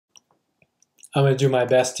I'm going to do my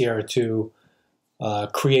best here to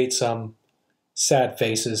create some sad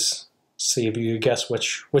faces. See if you guess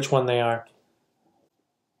which one they are.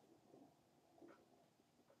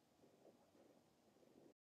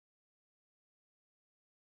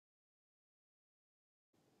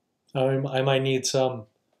 I might need some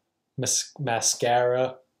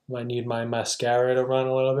mascara. Might need my mascara to run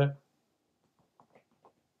a little bit.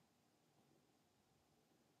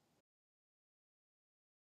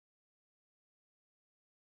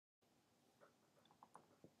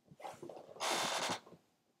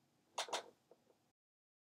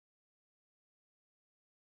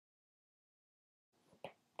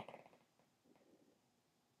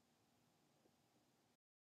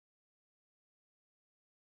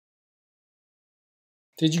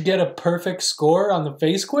 Did you get a perfect score on the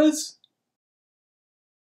face quiz?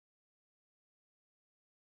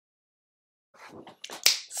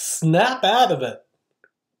 Snap out of it.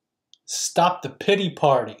 Stop the pity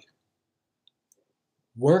party.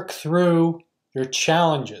 Work through your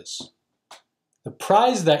challenges. The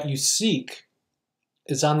prize that you seek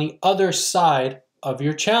is on the other side of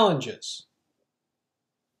your challenges.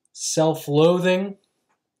 Self-loathing,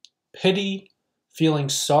 pity, feeling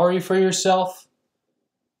sorry for yourself,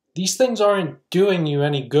 these things aren't doing you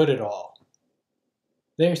any good at all.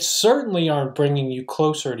 They certainly aren't bringing you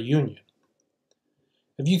closer to union.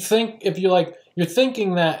 If you're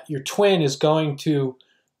thinking that your twin is going to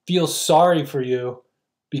feel sorry for you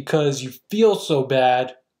because you feel so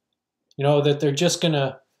bad, that they're just going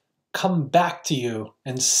to come back to you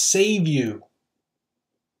and save you,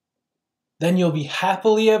 then you'll be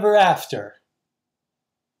happily ever after.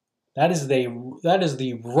 That is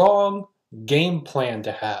the wrong game plan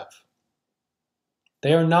to have.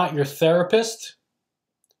 They are not your therapist.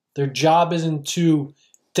 Their job isn't to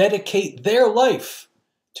dedicate their life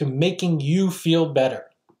to making you feel better.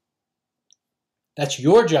 That's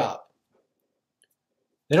your job.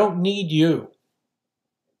 They don't need you.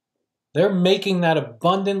 They're making that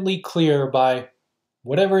abundantly clear by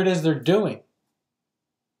whatever it is they're doing.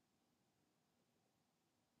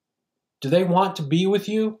 Do they want to be with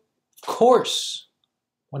you? Of course,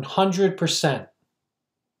 100%.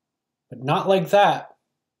 But not like that.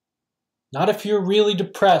 Not if you're really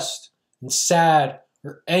depressed and sad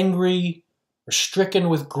or angry or stricken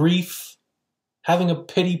with grief, having a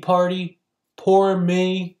pity party, poor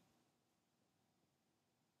me.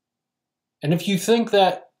 And if you think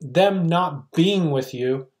that them not being with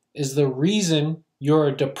you is the reason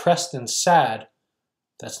you're depressed and sad,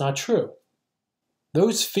 that's not true.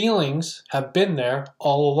 Those feelings have been there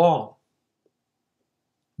all along.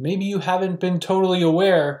 Maybe you haven't been totally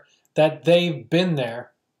aware that they've been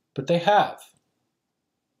there, but they have.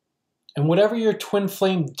 And whatever your twin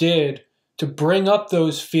flame did to bring up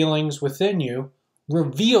those feelings within you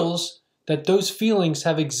reveals that those feelings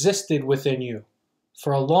have existed within you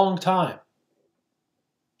for a long time.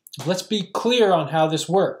 Let's be clear on how this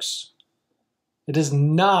works. It is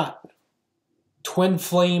not twin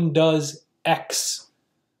flame does X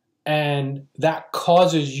and that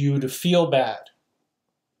causes you to feel bad.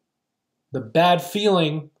 The bad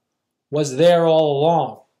feeling was there all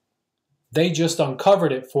along. They just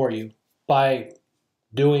uncovered it for you by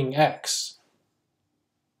doing X.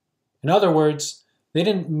 In other words, they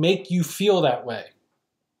didn't make you feel that way.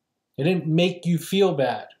 They didn't make you feel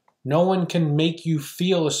bad. No one can make you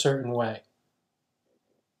feel a certain way.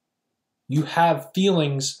 You have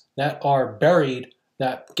feelings that are buried,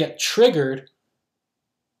 that get triggered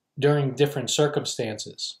during different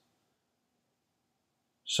circumstances.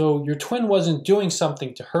 So your twin wasn't doing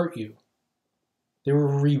something to hurt you. They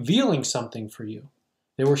were revealing something for you.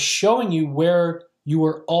 They were showing you where you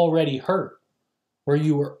were already hurt, where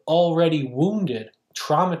you were already wounded,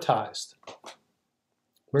 traumatized,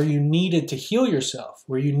 where you needed to heal yourself,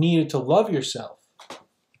 where you needed to love yourself.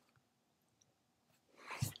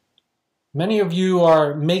 Many of you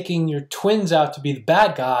are making your twins out to be the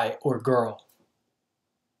bad guy or girl,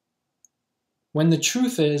 when the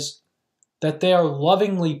truth is that they are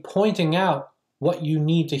lovingly pointing out what you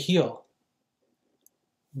need to heal.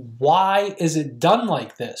 Why is it done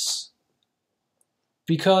like this?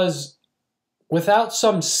 Because without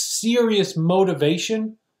some serious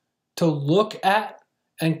motivation to look at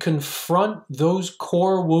and confront those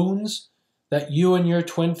core wounds that you and your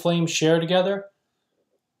twin flame share together,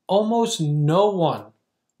 almost no one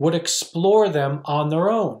would explore them on their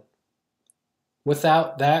own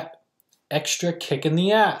without that extra kick in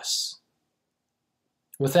the ass,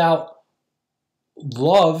 without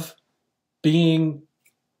love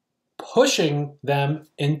pushing them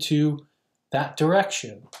into that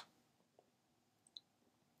direction.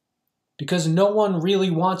 because no one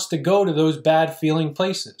really wants to go to those bad feeling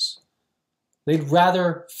places. They'd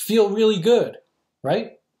rather feel really good,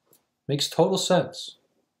 right? Makes total sense.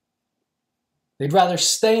 They'd rather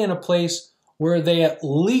stay in a place where they at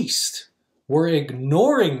least were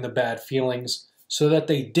ignoring the bad feelings so that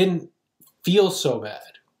they didn't feel so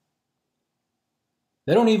bad.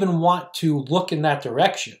 They don't even want to look in that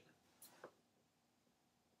direction.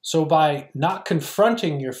 So by not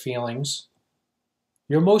confronting your feelings,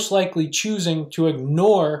 you're most likely choosing to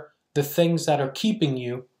ignore the things that are keeping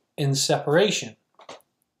you in separation.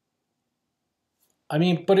 I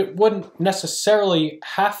mean, but it wouldn't necessarily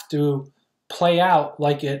have to play out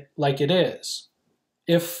like it is.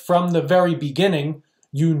 If from the very beginning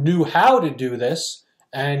you knew how to do this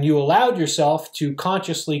and you allowed yourself to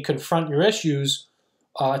consciously confront your issues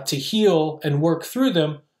to heal and work through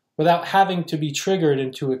them without having to be triggered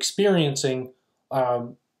into experiencing,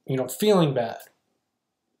 feeling bad.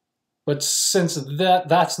 But since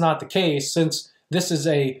that's not the case, since this is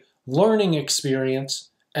a learning experience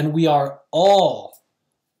and we are all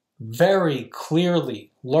very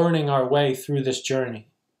clearly learning our way through this journey,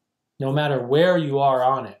 no matter where you are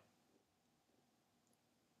on it,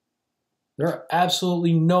 there are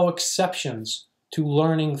absolutely no exceptions to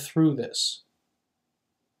learning through this.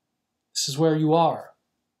 This is where you are.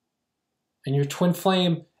 And your twin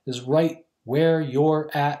flame is right where you're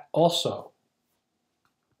at also.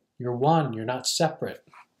 You're one, you're not separate.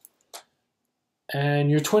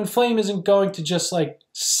 And your twin flame isn't going to just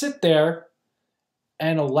sit there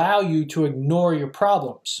and allow you to ignore your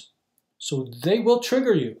problems. So they will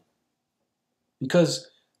trigger you. Because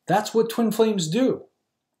that's what twin flames do.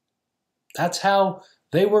 That's how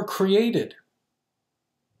they were created.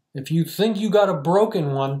 If you think you got a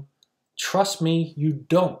broken one, trust me, you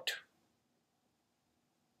don't.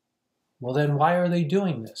 Well, then why are they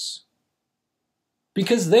doing this?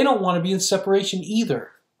 Because they don't want to be in separation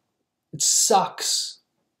either. It sucks.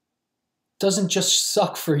 It doesn't just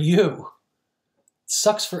suck for you. It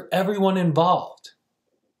sucks for everyone involved.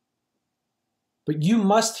 But you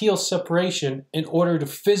must heal separation in order to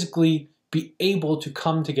physically be able to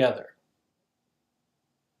come together.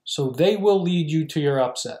 So they will lead you to your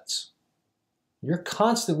upsets. You're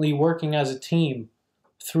constantly working as a team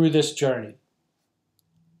through this journey.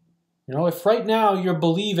 If right now you're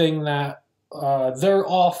believing that they're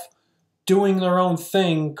off doing their own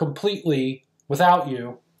thing completely without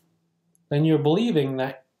you, then you're believing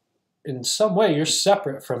that in some way you're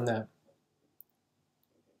separate from them.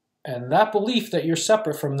 And that belief that you're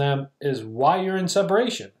separate from them is why you're in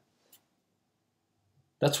separation.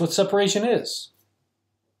 That's what separation is.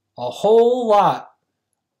 A whole lot,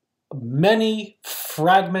 many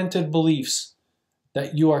fragmented beliefs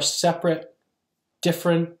that you are separate,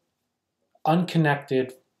 different,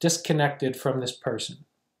 unconnected, disconnected from this person.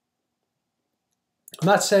 I'm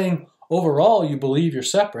not saying overall you believe you're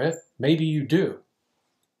separate. Maybe you do.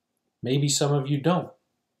 Maybe some of you don't.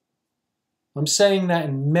 I'm saying that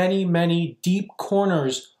in many, many deep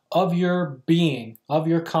corners of your being, of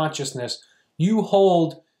your consciousness, you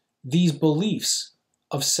hold these beliefs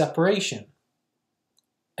of separation.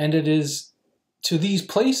 And it is to these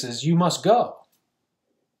places you must go.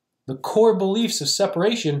 The core beliefs of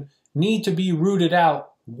separation need to be rooted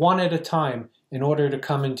out one at a time in order to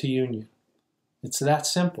come into union. It's that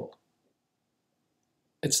simple.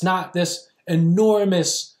 It's not this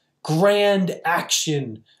enormous grand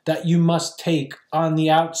action that you must take on the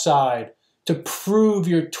outside to prove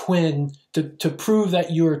your twin, to prove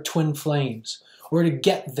that you're twin flames, or to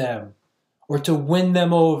get them, or to win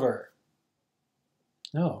them over.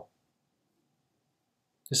 No.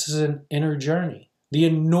 This is an inner journey. The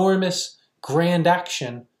enormous grand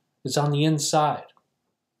action is on the inside.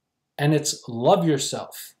 And it's love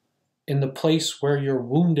yourself in the place where you're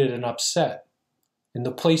wounded and upset, in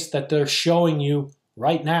the place that they're showing you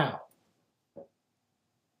right now.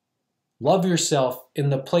 Love yourself in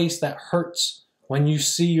the place that hurts when you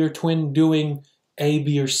see your twin doing A,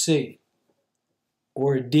 B, or C,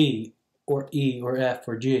 or D, or E, or F,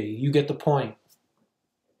 or G. You get the point.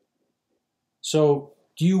 So,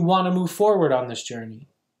 do you want to move forward on this journey?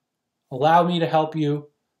 Allow me to help you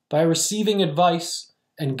by receiving advice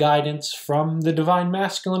and guidance from the Divine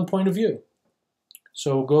Masculine point of view.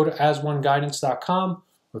 So go to asoneguidance.com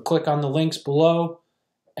or click on the links below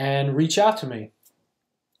and reach out to me.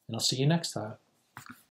 And I'll see you next time.